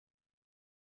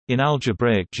In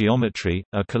algebraic geometry,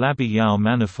 a Calabi-Yau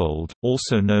manifold,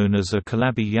 also known as a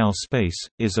Calabi-Yau space,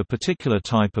 is a particular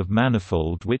type of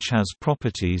manifold which has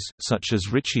properties, such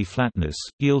as Ricci flatness,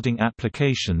 yielding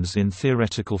applications in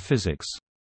theoretical physics.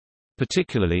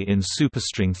 Particularly in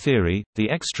superstring theory, the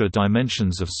extra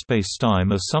dimensions of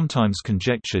spacetime are sometimes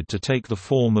conjectured to take the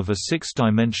form of a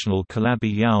six-dimensional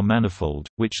Calabi-Yau manifold,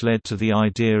 which led to the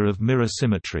idea of mirror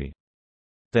symmetry.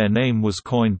 Their name was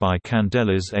coined by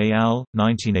Candelas et al.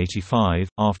 1985,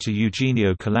 after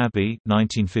Eugenio Calabi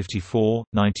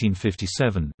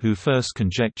 (1954–1957), who first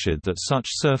conjectured that such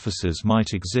surfaces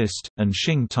might exist, and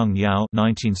Xing-Tung Yau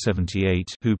 (1978),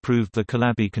 who proved the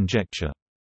Calabi conjecture.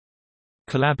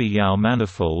 Calabi-Yau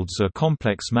manifolds are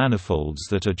complex manifolds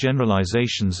that are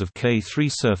generalizations of K3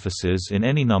 surfaces in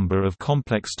any number of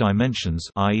complex dimensions,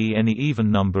 i.e., any even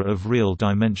number of real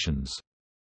dimensions.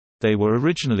 They were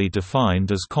originally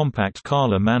defined as compact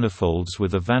Kähler manifolds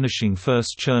with a vanishing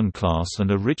first Chern class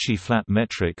and a Ricci flat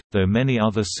metric, though many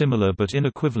other similar but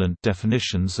inequivalent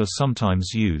definitions are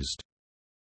sometimes used.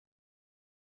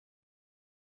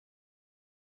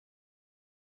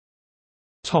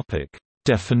 Topic: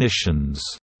 Definitions.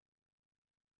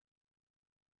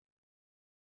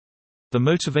 The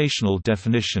motivational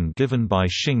definition given by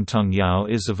Xing-Tung Yau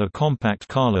is of a compact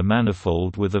Kähler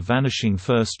manifold with a vanishing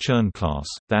first Chern class,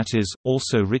 that is,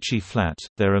 also Ricci flat.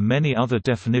 There are many other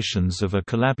definitions of a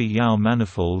Calabi-Yau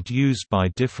manifold used by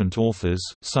different authors,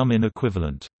 some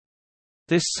inequivalent.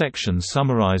 This section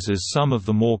summarizes some of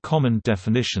the more common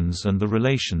definitions and the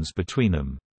relations between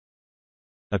them.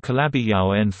 A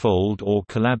Calabi-Yau n-fold or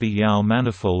Calabi-Yau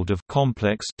manifold of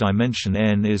complex dimension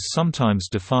n is sometimes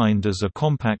defined as a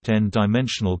compact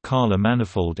n-dimensional Kähler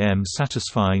manifold M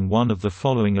satisfying one of the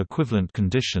following equivalent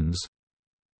conditions.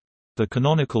 The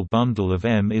canonical bundle of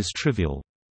M is trivial.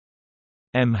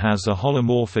 M has a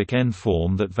holomorphic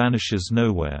n-form that vanishes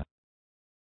nowhere.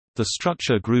 The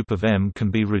structure group of M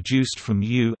can be reduced from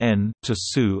U n to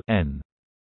SU n.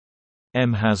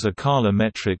 M has a Kähler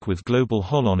metric with global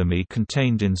holonomy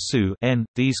contained in SU n.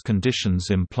 These conditions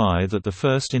imply that the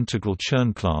first integral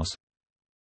Chern class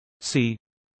C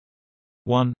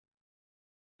 1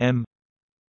 M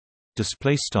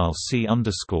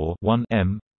 _C_1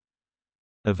 M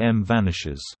of M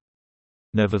vanishes.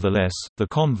 Nevertheless, the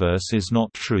converse is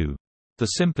not true.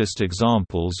 The simplest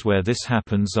examples where this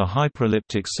happens are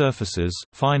hyperelliptic surfaces,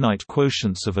 finite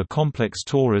quotients of a complex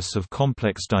torus of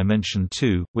complex dimension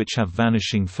 2, which have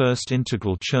vanishing first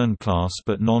integral Chern class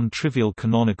but non-trivial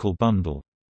canonical bundle.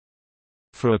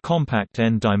 For a compact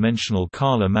n-dimensional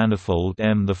Kähler manifold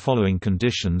M, the following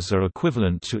conditions are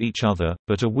equivalent to each other,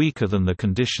 but are weaker than the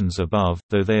conditions above,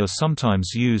 though they are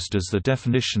sometimes used as the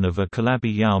definition of a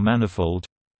Calabi-Yau manifold.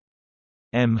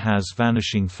 M has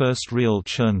vanishing first real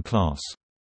Chern class.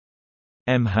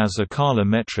 M has a Kähler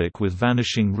metric with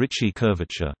vanishing Ricci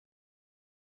curvature.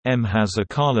 M has a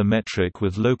Kähler metric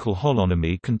with local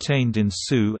holonomy contained in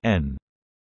SU n.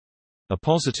 A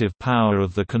positive power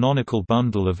of the canonical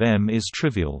bundle of M is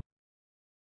trivial.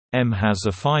 M has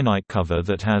a finite cover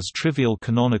that has trivial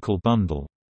canonical bundle.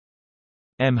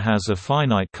 M has a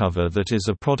finite cover that is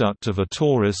a product of a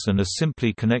torus and a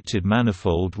simply connected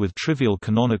manifold with trivial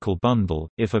canonical bundle.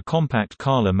 If a compact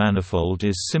Kähler manifold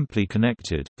is simply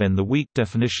connected, then the weak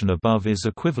definition above is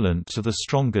equivalent to the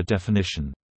stronger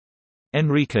definition.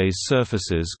 Enrique's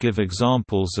surfaces give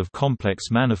examples of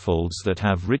complex manifolds that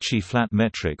have Ricci flat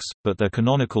metrics, but their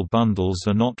canonical bundles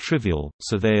are not trivial,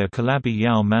 so they are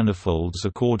Calabi-Yau manifolds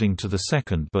according to the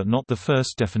second but not the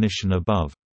first definition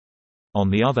above. On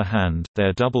the other hand,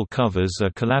 their double covers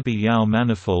are Calabi-Yau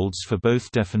manifolds for both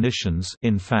definitions,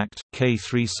 in fact,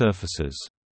 K3 surfaces.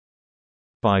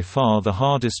 By far the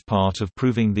hardest part of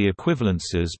proving the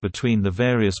equivalences between the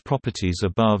various properties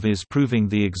above is proving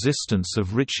the existence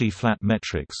of Ricci flat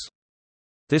metrics.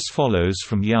 This follows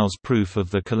from Yau's proof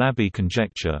of the Calabi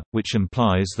conjecture, which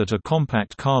implies that a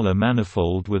compact Kähler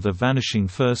manifold with a vanishing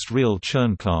first real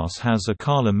Chern class has a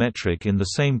Kähler metric in the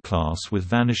same class with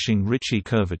vanishing Ricci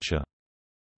curvature.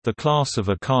 The class of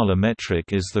a Kähler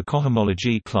metric is the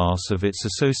cohomology class of its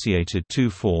associated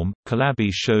two-form. Calabi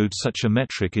showed such a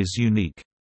metric is unique.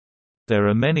 There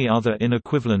are many other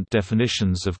inequivalent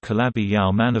definitions of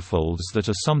Calabi-Yau manifolds that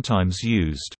are sometimes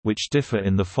used, which differ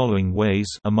in the following ways.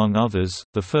 Among others,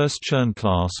 the first Chern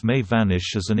class may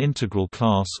vanish as an integral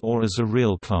class or as a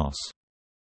real class.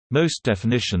 Most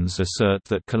definitions assert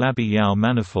that Calabi-Yau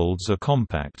manifolds are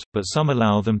compact, but some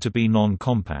allow them to be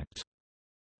non-compact.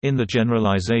 In the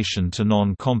generalization to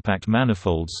non-compact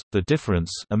manifolds, the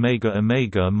difference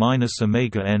omega minus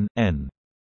omega n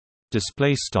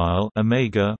display style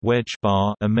omega wedge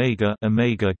bar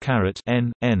omega caret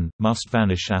n must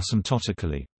vanish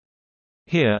asymptotically.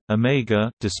 Here,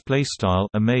 omega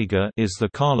omega is the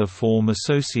Kala form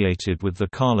associated with the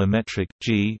Kala metric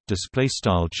g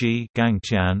g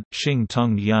Gangtian, Xing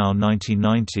Tung Yao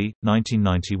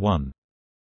 1990-1991.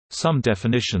 Some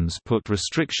definitions put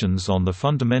restrictions on the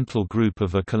fundamental group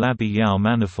of a Calabi-Yau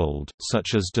manifold,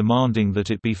 such as demanding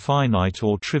that it be finite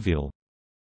or trivial.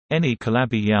 Any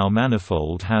Calabi-Yau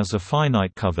manifold has a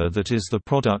finite cover that is the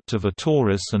product of a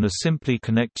torus and a simply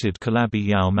connected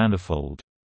Calabi-Yau manifold.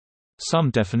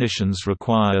 Some definitions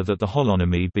require that the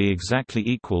holonomy be exactly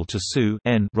equal to SU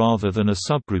n rather than a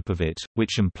subgroup of it,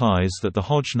 which implies that the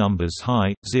Hodge numbers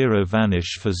high, 0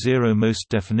 vanish for 0. Most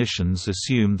definitions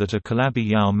assume that a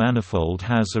Calabi-Yau manifold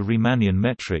has a Riemannian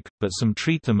metric, but some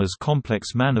treat them as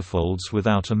complex manifolds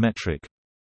without a metric.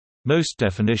 Most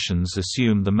definitions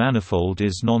assume the manifold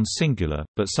is non-singular,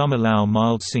 but some allow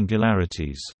mild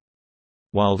singularities.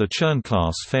 While the Chern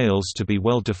class fails to be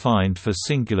well defined for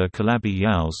singular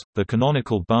Calabi-Yaus, the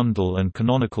canonical bundle and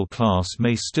canonical class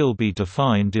may still be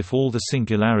defined if all the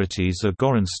singularities are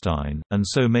Gorenstein, and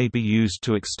so may be used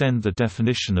to extend the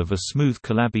definition of a smooth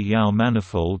Calabi-Yau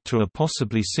manifold to a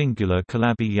possibly singular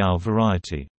Calabi-Yau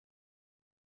variety.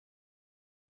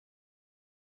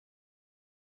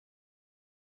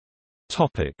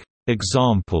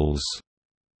 Examples.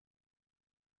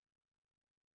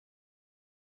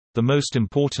 The most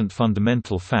important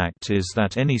fundamental fact is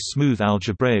that any smooth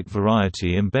algebraic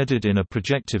variety embedded in a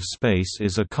projective space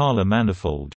is a Kala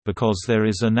manifold, because there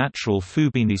is a natural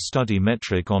Fubini study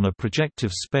metric on a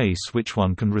projective space which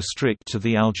one can restrict to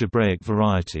the algebraic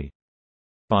variety.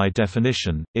 By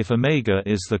definition, if omega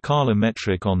is the Kala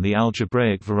metric on the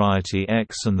algebraic variety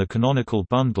X and the canonical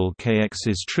bundle Kx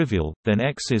is trivial, then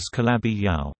X is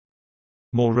Calabi-Yau.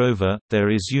 Moreover, there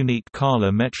is unique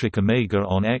Kala metric omega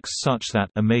on X such that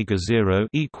omega 0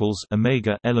 equals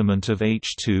omega element of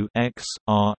H2 X,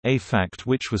 R, a fact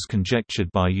which was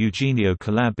conjectured by Eugenio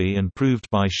Calabi and proved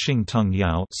by Xing Tung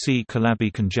Yao. See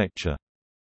Calabi conjecture.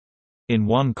 In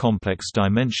one complex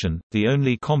dimension, the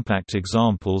only compact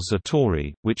examples are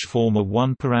tori, which form a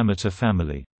one-parameter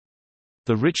family.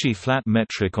 The Ricci flat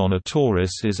metric on a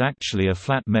torus is actually a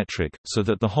flat metric, so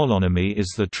that the holonomy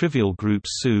is the trivial group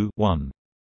SU 1.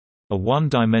 A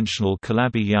one-dimensional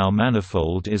Calabi-Yau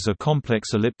manifold is a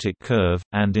complex elliptic curve,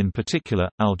 and in particular,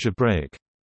 algebraic.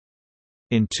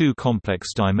 In two complex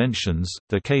dimensions,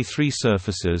 the K3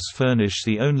 surfaces furnish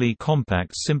the only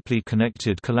compact simply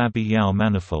connected Calabi-Yau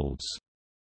manifolds.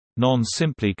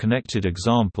 Non-simply connected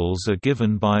examples are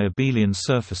given by abelian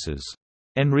surfaces.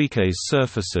 Enriquez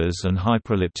surfaces and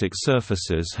hyperelliptic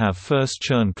surfaces have first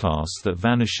Chern class that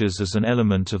vanishes as an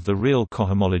element of the real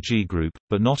cohomology group,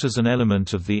 but not as an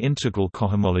element of the integral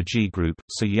cohomology group,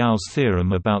 so Yau's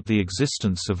theorem about the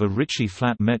existence of a Ricci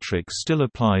flat metric still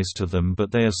applies to them,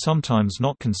 but they are sometimes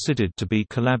not considered to be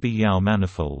Calabi-Yau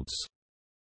manifolds.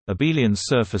 Abelian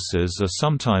surfaces are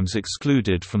sometimes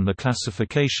excluded from the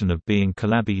classification of being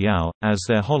Calabi-Yau, as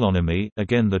their holonomy,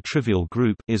 again the trivial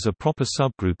group, is a proper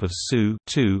subgroup of SU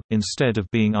 2, instead of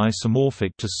being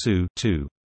isomorphic to SU 2.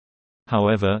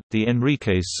 However, the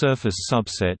Enriquez surface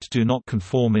subset do not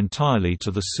conform entirely to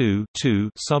the SU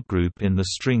 2 subgroup in the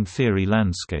string theory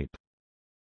landscape.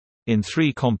 In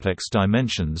three complex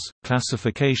dimensions,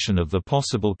 classification of the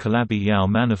possible Calabi-Yau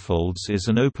manifolds is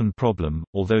an open problem,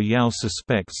 although Yau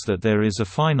suspects that there is a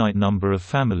finite number of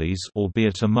families,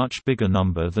 albeit a much bigger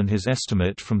number than his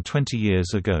estimate from 20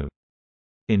 years ago.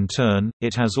 In turn,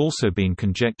 it has also been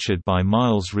conjectured by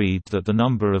Miles Reed that the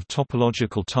number of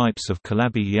topological types of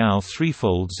Calabi-Yau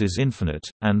threefolds is infinite,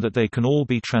 and that they can all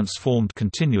be transformed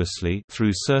continuously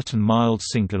through certain mild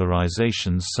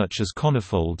singularizations such as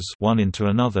conifolds one into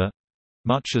another,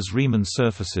 much as Riemann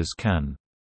surfaces can.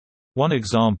 One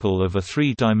example of a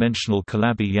three-dimensional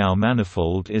Calabi-Yau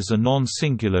manifold is a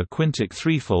non-singular quintic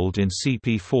threefold in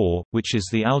CP4, which is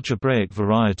the algebraic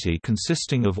variety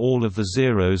consisting of all of the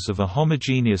zeros of a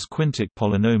homogeneous quintic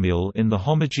polynomial in the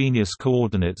homogeneous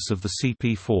coordinates of the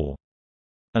CP4.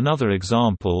 Another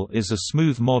example is a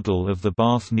smooth model of the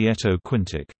Barth-Nieto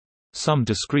quintic. Some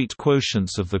discrete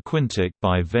quotients of the quintic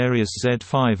by various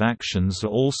Z5 actions are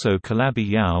also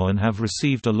Calabi-Yau and have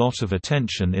received a lot of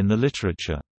attention in the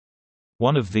literature.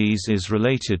 One of these is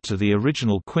related to the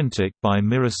original quintic by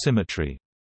mirror symmetry.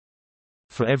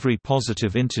 For every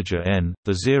positive integer n,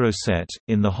 the zero set,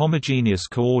 in the homogeneous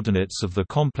coordinates of the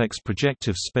complex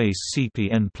projective space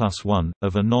Cpn+1,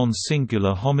 of a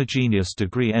non-singular homogeneous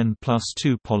degree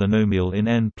n+2 polynomial in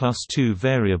n+2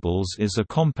 variables is a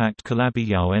compact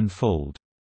Calabi-Yau n-fold.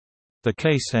 The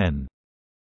case n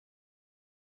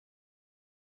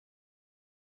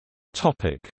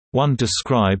 1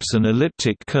 describes an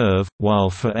elliptic curve, while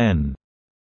for n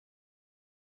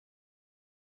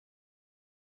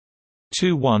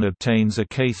 2-1 obtains a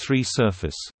K3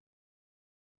 surface.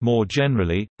 More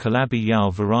generally,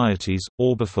 Calabi-Yau varieties,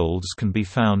 orbifolds can be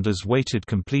found as weighted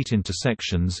complete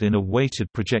intersections in a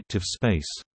weighted projective space.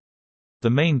 The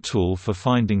main tool for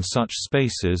finding such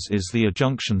spaces is the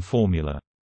adjunction formula.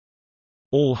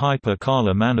 All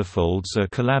hyper-Kähler manifolds are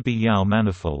Calabi-Yau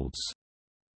manifolds.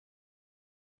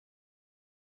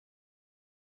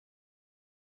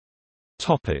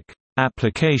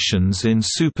 Applications in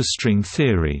superstring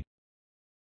theory.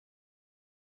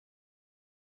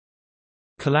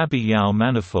 Calabi-Yau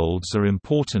manifolds are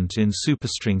important in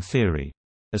superstring theory.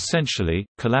 Essentially,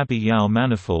 Calabi-Yau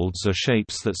manifolds are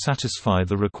shapes that satisfy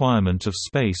the requirement of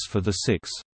space for the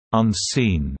 6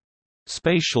 unseen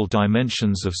spatial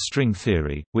dimensions of string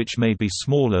theory, which may be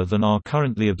smaller than our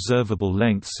currently observable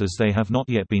lengths as they have not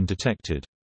yet been detected.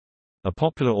 A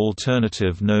popular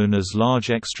alternative known as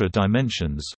large extra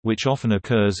dimensions, which often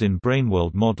occurs in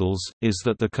brainworld models, is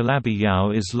that the Calabi-Yau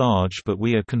is large but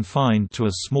we are confined to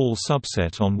a small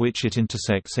subset on which it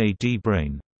intersects a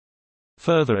D-brane.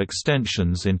 Further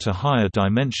extensions into higher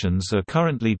dimensions are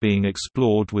currently being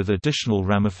explored with additional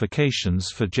ramifications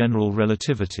for general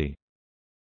relativity.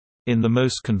 In the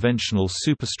most conventional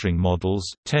superstring models,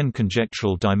 10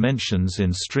 conjectural dimensions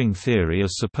in string theory are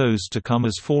supposed to come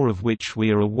as 4 of which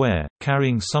we are aware,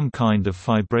 carrying some kind of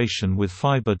fibration with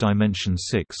fiber dimension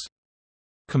 6.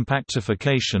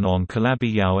 Compactification on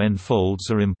Calabi-Yau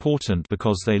n-folds are important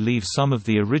because they leave some of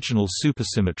the original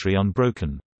supersymmetry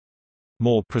unbroken.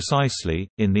 More precisely,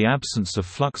 in the absence of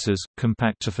fluxes,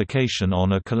 compactification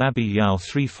on a Calabi-Yau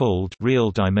three-fold real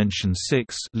dimension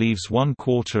 6 leaves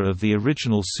 1/4 of the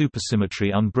original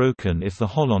supersymmetry unbroken if the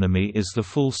holonomy is the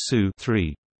full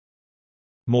SU(3).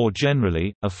 More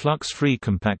generally, a flux-free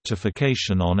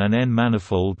compactification on an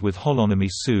n-manifold with holonomy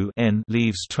SU(n)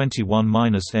 leaves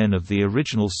 21-n of the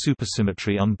original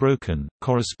supersymmetry unbroken,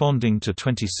 corresponding to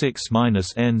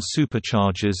 26-n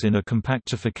supercharges in a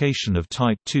compactification of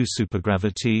type 2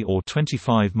 supergravity or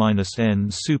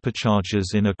 25-n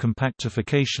supercharges in a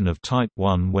compactification of type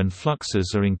 1 when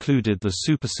fluxes are included. The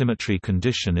supersymmetry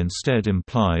condition instead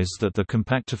implies that the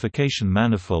compactification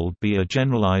manifold be a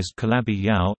generalized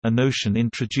Calabi-Yau, a notion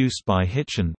introduced by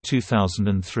Hitchen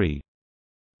 2003.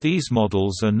 These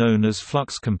models are known as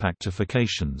flux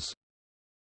compactifications.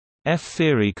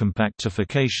 F-theory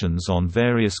compactifications on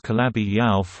various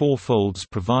Calabi-Yau fourfolds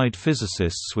provide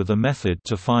physicists with a method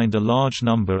to find a large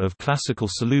number of classical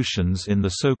solutions in the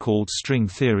so-called string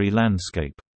theory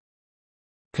landscape.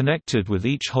 Connected with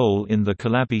each hole in the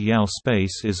Calabi-Yau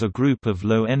space is a group of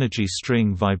low-energy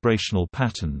string vibrational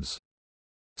patterns.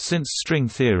 Since string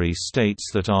theory states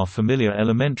that our familiar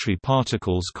elementary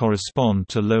particles correspond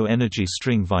to low-energy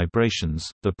string vibrations,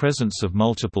 the presence of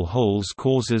multiple holes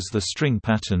causes the string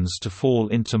patterns to fall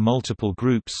into multiple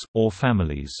groups, or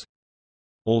families.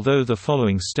 Although the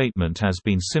following statement has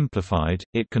been simplified,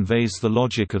 it conveys the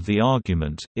logic of the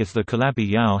argument: if the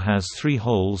Calabi-Yau has 3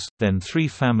 holes, then 3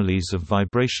 families of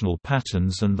vibrational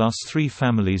patterns and thus 3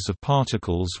 families of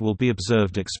particles will be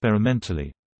observed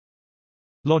experimentally.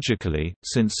 Logically,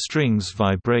 since strings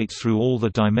vibrate through all the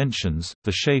dimensions,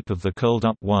 the shape of the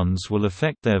curled-up ones will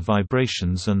affect their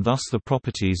vibrations and thus the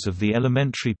properties of the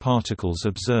elementary particles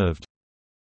observed.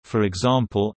 For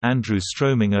example, Andrew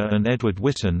Strominger and Edward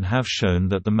Witten have shown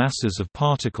that the masses of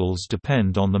particles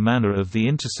depend on the manner of the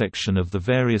intersection of the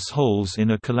various holes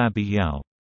in a Calabi-Yau.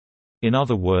 In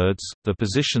other words, the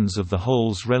positions of the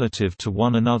holes relative to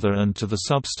one another and to the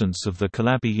substance of the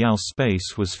Calabi-Yau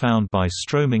space was found by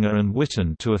Strominger and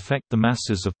Witten to affect the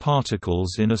masses of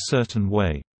particles in a certain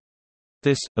way.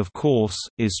 This, of course,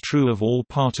 is true of all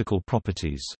particle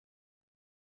properties.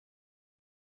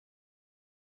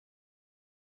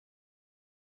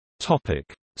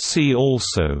 See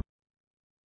also: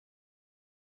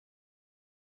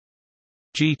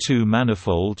 G2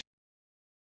 manifold,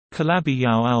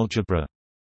 Calabi-Yau algebra.